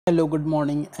Hello, good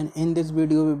morning, and in this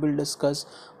video we will discuss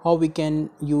how we can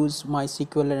use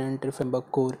MySQL and Entity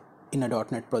Framework Core in a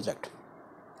 .NET project.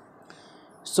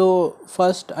 So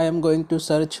first I am going to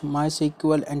search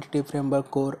MySQL Entity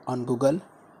Framework Core on Google.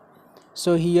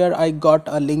 So here I got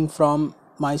a link from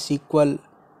MySQL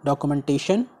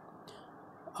documentation.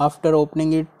 After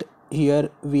opening it, here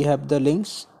we have the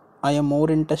links. I am more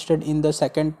interested in the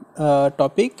second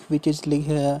topic, which is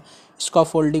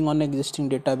scaffolding on existing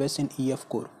database in EF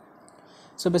Core.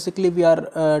 So basically we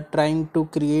are trying to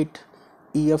create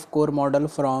EF core model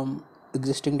from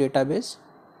existing database.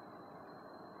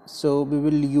 So we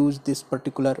will use this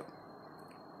particular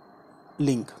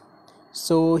link.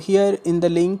 So here in the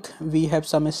link we have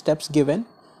some steps given.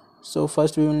 So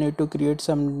first we will need to create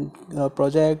some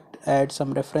project, add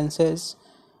some references,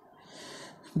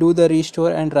 do the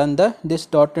restore and run this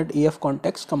 .NET EF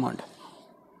context command.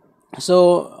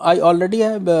 So I already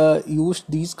have used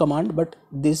these command, but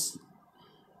this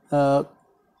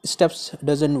steps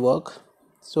doesn't work.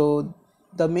 So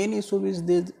the main issue is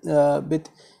this with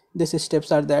these steps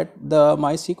are that the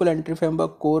MySQL Entity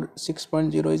Framework Core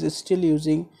 6.0 is still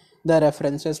using the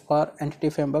references for Entity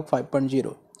Framework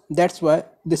 5.0. That's why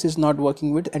this is not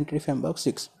working with Entity Framework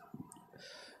 6.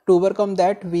 To overcome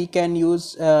that, we can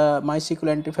use MySQL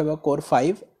Entity Framework Core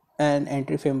 5 and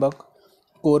Entity Framework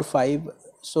Core 5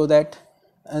 so that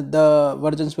the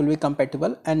versions will be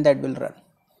compatible and that will run.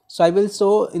 So I will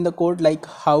show in the code like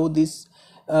how this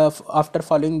after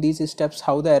following these steps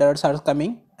how the errors are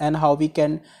coming and how we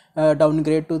can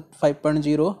downgrade to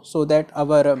 5.0 so that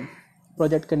our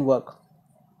project can work.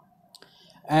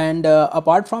 And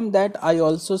apart from that, I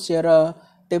also share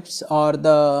tips or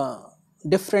the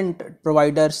different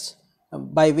providers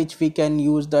by which we can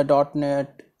use the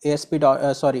 .NET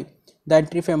the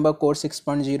Entity Framework Core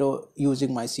 6.0 using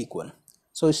MySQL.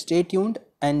 So stay tuned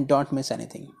and don't miss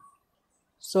anything.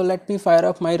 So let me fire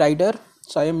up my rider.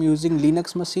 So I am using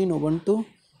Linux machine Ubuntu,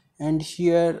 and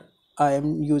here I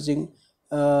am using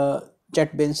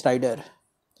JetBrains rider.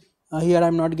 Here I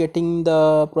am not getting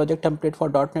the project template for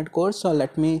 .NET Core, so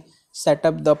let me set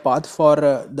up the path for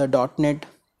the .NET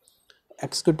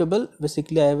executable.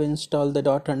 Basically I have installed the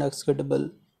 .NET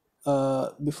executable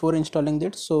before installing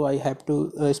it, so I have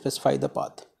to specify the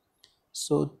path.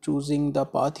 So choosing the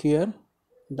path here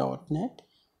 .NET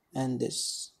and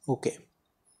this, okay,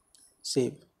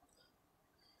 save.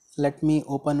 Let me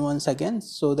open once again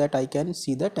so that I can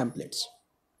see the templates.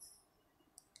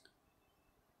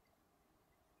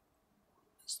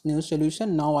 New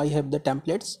solution. Now I have the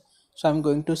templates, so I'm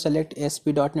going to select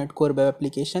ASP.NET Core Web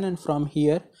Application, and from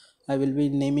here I will be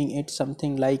naming it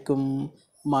something like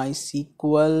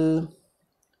MySQL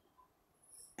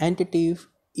Entity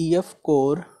EF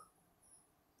Core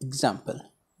example,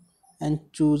 and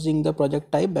choosing the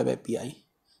project type Web API.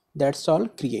 That's all.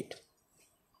 Create.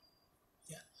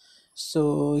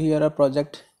 So here a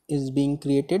project is being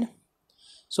created.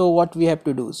 So what we have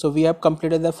to do, so we have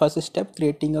completed the first step,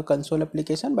 creating a console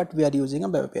application, but we are using a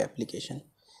web API application.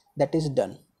 That is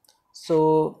done.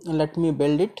 So let me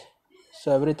build it.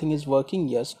 So everything is working.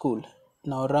 Yes, cool.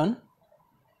 Now run.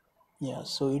 Yeah,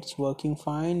 so it's working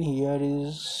fine. Here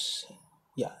is,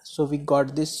 yeah, so we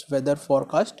got this weather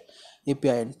forecast API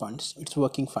endpoints. It's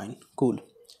working fine. Cool.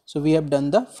 So we have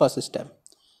done the first step.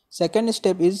 Second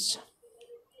step is,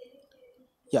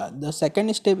 the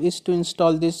second step is to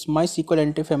install this MySQL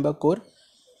Entity Framework Core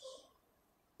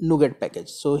NuGet package.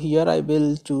 So here I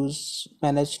will choose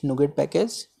manage NuGet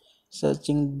package,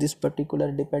 searching this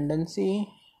particular dependency,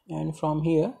 and from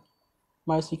here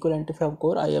MySQL Entity Framework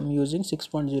Core I am using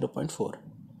 6.0.4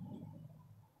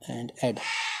 and add.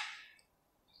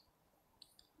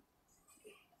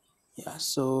 Yeah,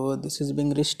 so this is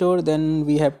being restored. Then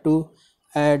we have to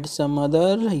add some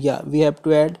other, we have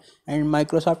to add and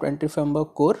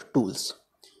Microsoft.EntityFrameworkCore.Tools.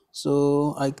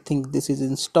 So I think this is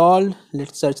installed.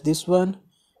 Let's search this one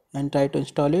and try to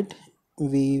install it.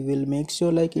 We will make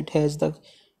sure like it has the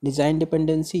design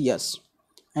dependency, yes,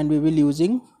 and we will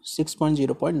using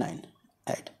 6.0.9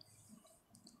 add.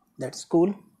 That's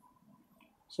cool.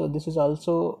 So this is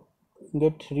also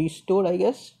get restored, I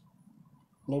guess.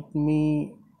 Let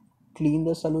me clean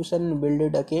the solution and build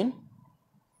it again.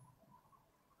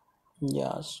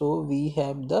 Yeah, so we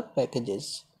have the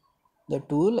packages, the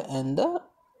tool and the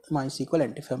MySQL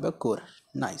Entity Framework Core.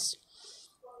 Nice.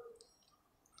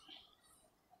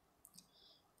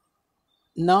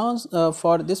 Now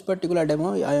for this particular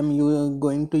demo I am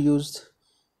going to use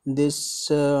this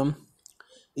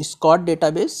Scott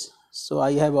database. So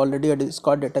I have already a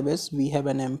Scott database. We have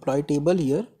an employee table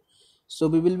here, so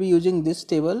we will be using this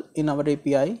table in our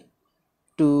API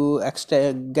to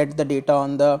get the data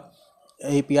on the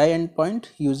API endpoint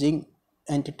using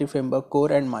Entity Framework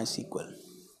Core and MySQL.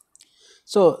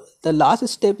 So the last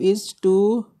step is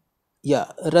to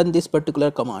run this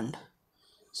particular command.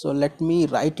 So let me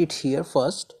write it here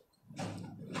first.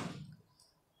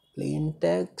 Plain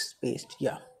text paste.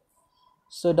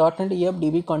 So .NET EF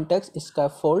DbContext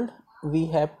scaffold, we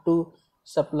have to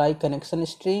supply connection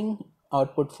string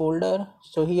output folder.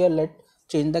 So here let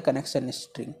change the connection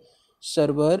string.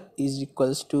 Server is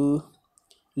equals to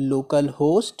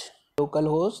localhost,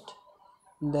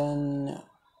 then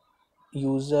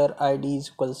user ID is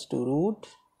equals to root,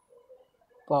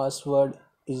 password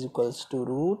is equals to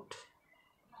root,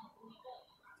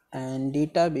 and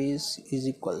database is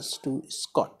equals to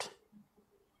Scott.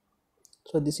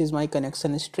 So this is my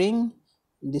connection string,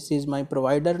 this is my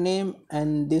provider name,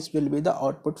 and this will be the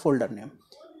output folder name.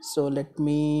 So let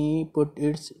me put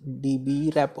its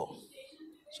DbRepo.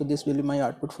 So this will be my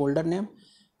output folder name.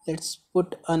 Let's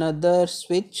put another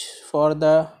switch for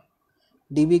the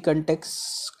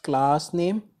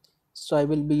DbContextClassNam. So I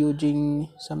will be using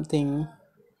something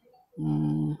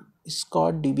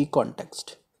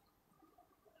ScottDbContext.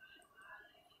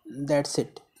 That's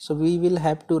it. So we will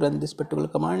have to run this particular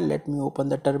command. Let me open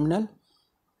the terminal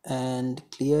and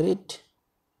clear it,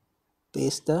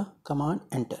 paste the command,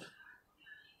 enter.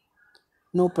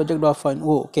 No project offline.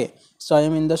 Oh, okay. So I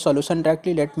am in the solution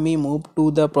directory. Let me move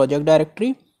to the project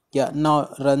directory. Now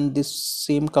run this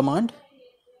same command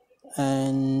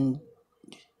and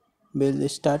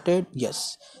build started.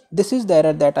 Yes, this is the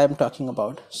error that I am talking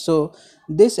about. So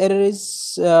this error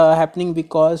is happening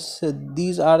because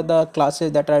these are the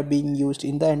classes that are being used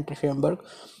in the Entity Framework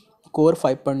Core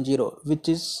 5.0, which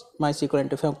is MySQL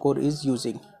Entity Framework Core is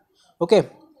using. Okay,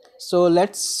 so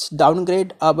let's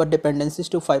downgrade our dependencies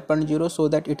to 5.0 so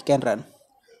that it can run.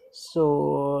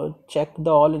 So check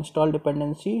the all install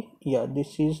dependency.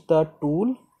 This is the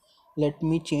tool. Let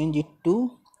me change it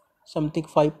to something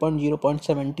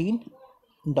 5.0.17,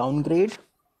 downgrade.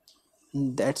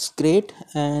 That's great.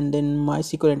 And then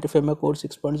MySQL Entity Framework Core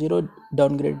 6.0,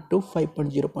 downgrade to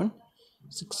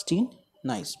 5.0.16.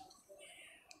 Nice.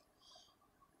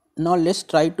 Now let's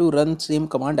try to run same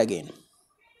command again.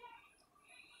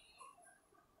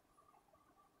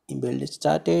 Build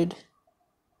started,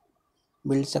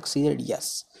 build succeeded.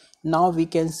 Yes, now we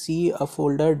can see a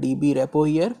folder DbRepo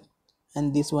here,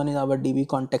 and this one is our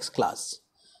DbContext class,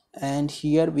 and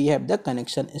here we have the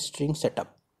connection string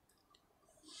setup.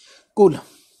 Cool.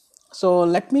 So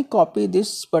let me copy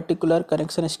this particular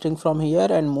connection string from here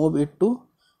and move it to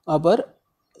our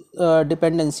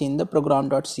dependency in the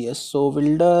program.cs. So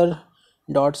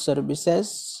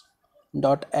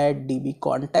builder.services.add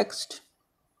dbcontext.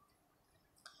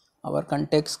 Our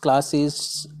context class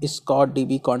is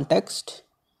ScottDbContext,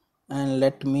 and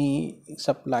let me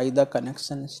supply the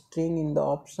connection string in the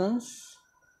options.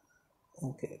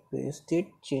 Okay, paste it,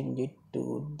 change it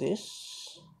to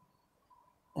this,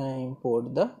 and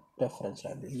import the reference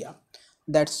library.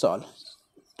 That's all.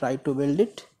 Try to build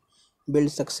it,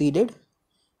 build succeeded,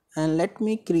 and let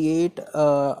me create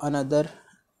another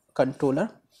controller,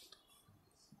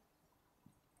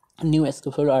 new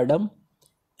scaffold Adam,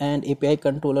 and API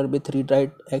controller with read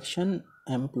write action,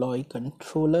 employee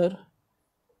controller,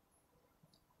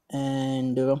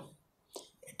 and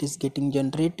it is getting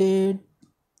generated.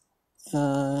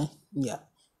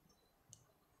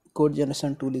 Code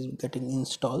generation tool is getting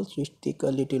installed, so it take a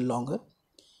little longer.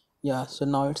 So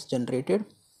now it's generated.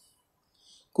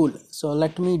 Cool. So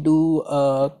let me do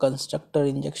a constructor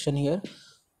injection here.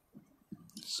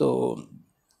 So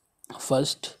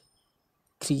first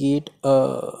create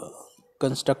a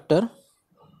constructor.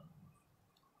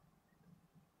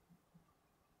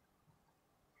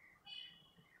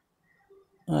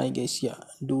 I guess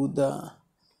do the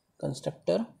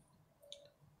constructor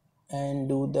and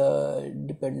do the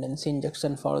dependency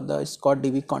injection for the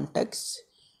ScottDbContext.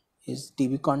 Is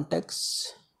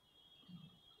DbContext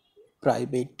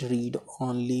private read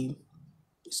only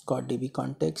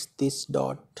ScottDbContext this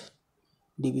dot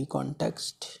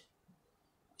DbContext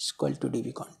is equal to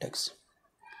DbContext.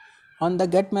 On the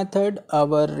get method,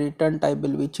 our return type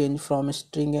will be changed from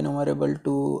string enumerable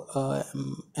to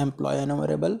employee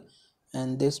enumerable,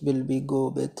 and this will be go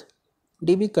with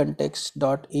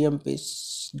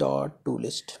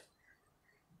dbcontext.empis.toList.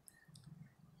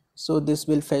 So this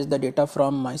will fetch the data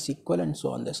from MySQL and so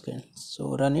on the screen.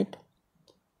 So run it.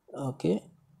 Okay,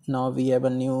 now we have a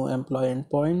new employee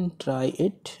endpoint. Try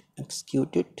it,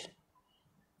 execute it.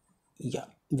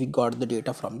 We got the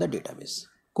data from the database.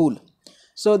 Cool.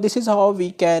 So this is how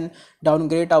we can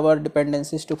downgrade our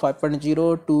dependencies to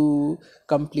 5.0 to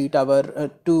complete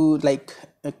our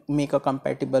make a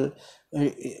compatible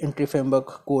entry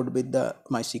framework code with the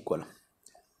MySQL.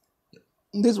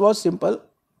 This was simple,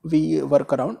 we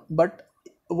work around. But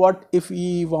what if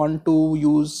we want to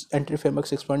use entry framework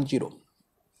 6.0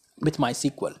 with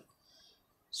MySQL?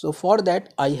 So for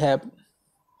that I have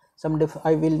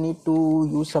I will need to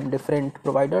use some different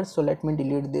providers. So let me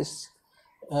delete this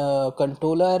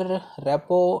controller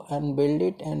repo and build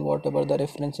it, and whatever the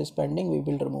reference is pending we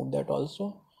will remove that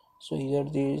also. So here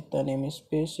the name is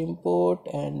space import,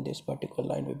 and this particular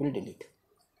line we will delete.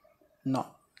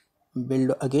 Now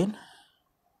build again.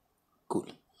 Cool.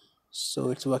 So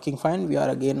it's working fine. We are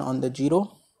again on the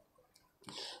 0.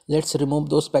 Let's remove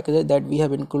those packages that we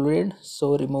have included.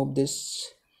 So remove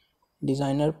this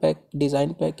design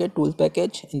package, tool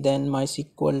package, and then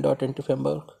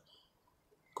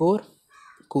MySql.EntityFrameworkCore.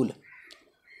 Cool.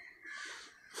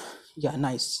 Yeah,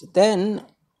 nice. Then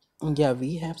yeah,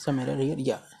 we have some error here.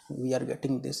 Yeah, we are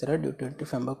getting this error due to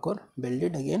EntityFrameworkCore. Build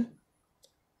it again.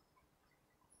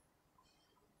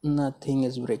 Nothing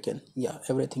is broken. Yeah,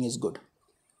 everything is good.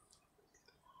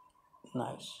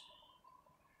 Nice.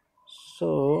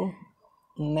 So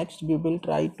next we will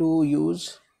try to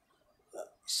use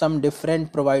some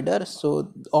different provider.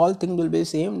 So all thing will be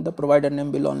same, the provider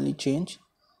name will only change.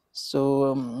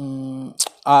 So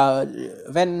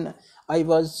when I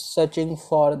was searching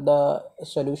for the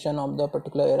solution of the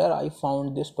particular error, I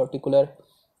found this particular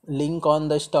link on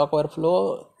the Stack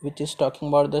Overflow, which is talking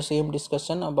about the same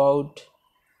discussion about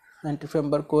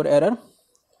EntityFrameworkCore error.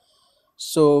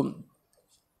 So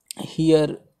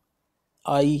here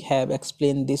I have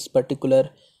explained this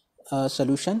particular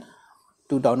solution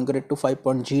to downgrade to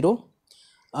 5.0.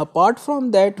 Apart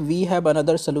from that, we have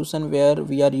another solution where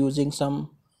we are using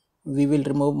we will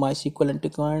remove MySQL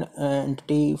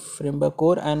Entity Framework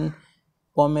Core and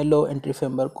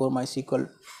Pomelo.EntityFrameworkCore MySQL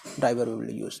driver we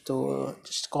will use. So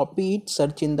just copy it,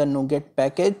 search in the NuGet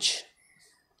package,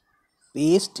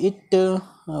 paste it.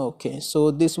 Okay, so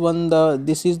this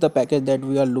is the package that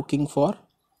we are looking for,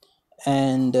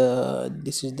 and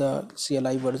this is the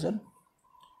CLI version.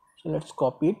 So let's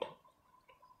copy it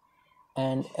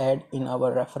and add in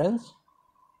our reference,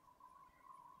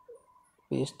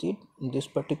 paste it in this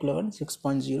particular one,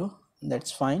 6.0.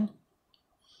 That's fine.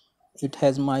 It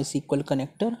has MySQL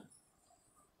connector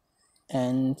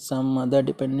and some other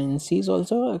dependencies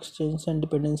also, extension,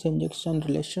 dependency injection,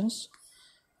 relations.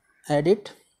 Add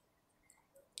it.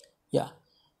 Yeah,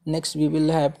 next we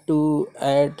will have to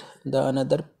add the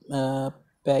another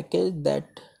package,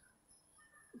 that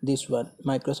this one,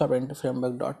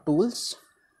 Microsoft.EntityFramework.Tools.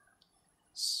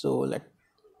 So let's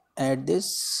add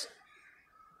this.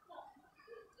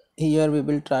 Here we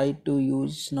will try to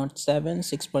use not 7,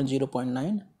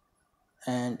 6.0.9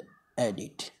 and add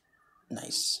it.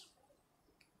 Nice.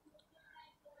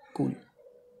 Cool.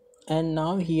 And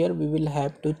now here we will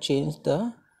have to change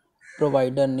the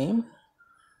provider name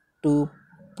to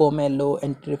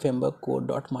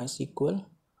Pomelo.EntityFrameworkCore.MySql.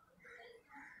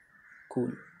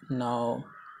 Cool. Now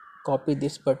copy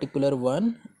this particular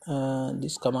one,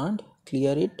 this command,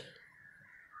 clear it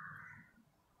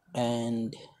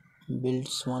and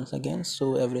builds once again,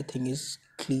 so everything is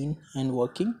clean and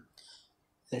working.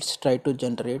 Let's try to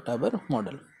generate our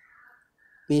model.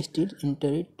 Paste it,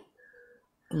 enter it,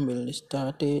 will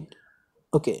start it.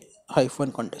 Okay,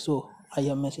 hyphen context. Oh, I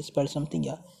have misspelled something.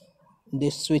 Yeah,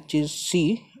 this switch is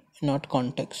C, not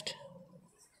context.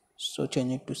 So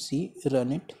change it to C,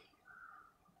 run it,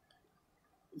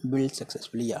 build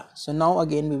successfully. Yeah, so now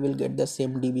again we will get the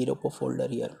same DbRepo folder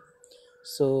here.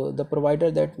 So the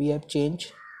provider that we have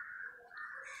changed,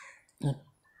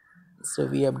 so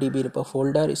we have DbRepo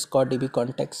folder,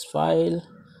 ScottDbContext file.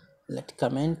 Let's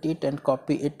comment it and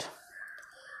copy it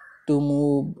to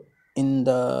move in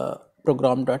the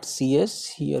program.cs.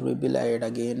 Here we will add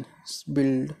again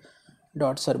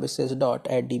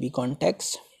build.services.add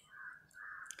dbcontext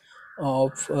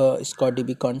of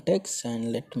ScottDbContext,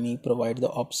 and let me provide the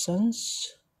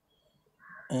options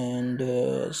and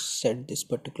set this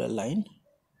particular line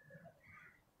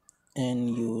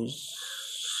and use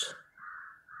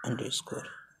underscore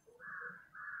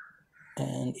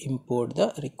and import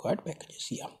the required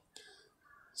packages. Yeah,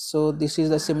 so this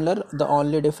is the similar, the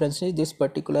only difference is this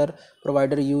particular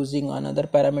provider using another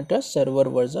parameter server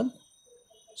version.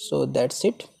 So that's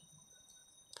it.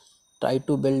 Try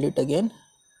to build it again.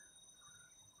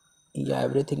 Yeah,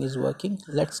 everything is working.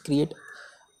 Let's create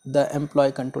the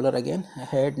employee controller again.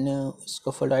 Add new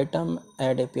scaffold item,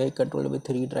 add API controller with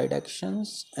read write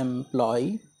actions,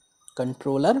 employee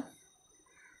controller.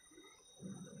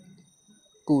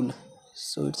 Cool.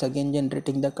 So it's again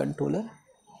generating the controller.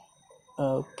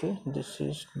 Okay, this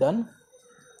is done.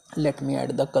 Let me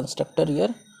add the constructor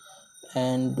here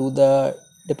and do the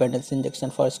dependency injection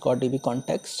for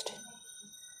ScottDbContext.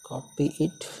 Copy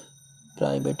it,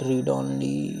 private read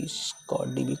only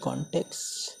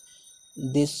ScottDbContext,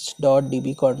 this dot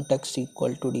dbcontext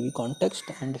equal to dbcontext,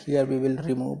 and here we will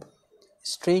remove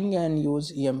string and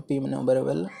use emp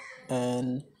enumerable,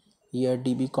 and here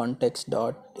dbcontext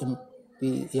dot emp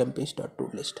dot to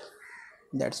list.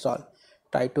 That's all.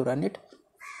 Try to run it.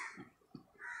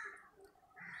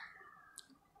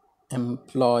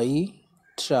 Employee,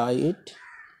 try it,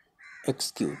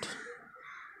 execute.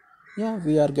 Yeah,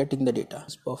 we are getting the data.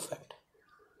 It's perfect.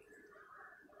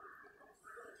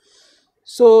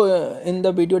 So in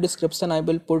the video description I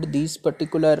will put these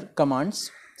particular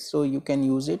commands so you can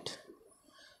use it.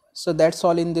 So that's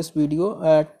all in this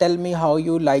video. Tell me how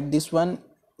you like this one,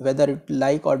 whether it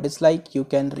like or dislike. You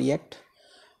can react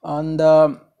on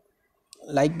the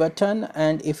like button,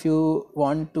 and if you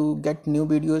want to get new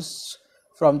videos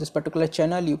from this particular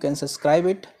channel, you can subscribe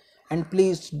it, and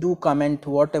please do comment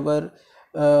whatever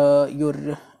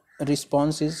your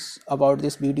response is about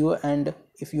this video, and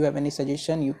if you have any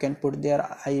suggestion you can put there.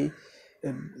 I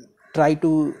try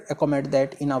to accommodate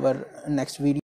that in our next video.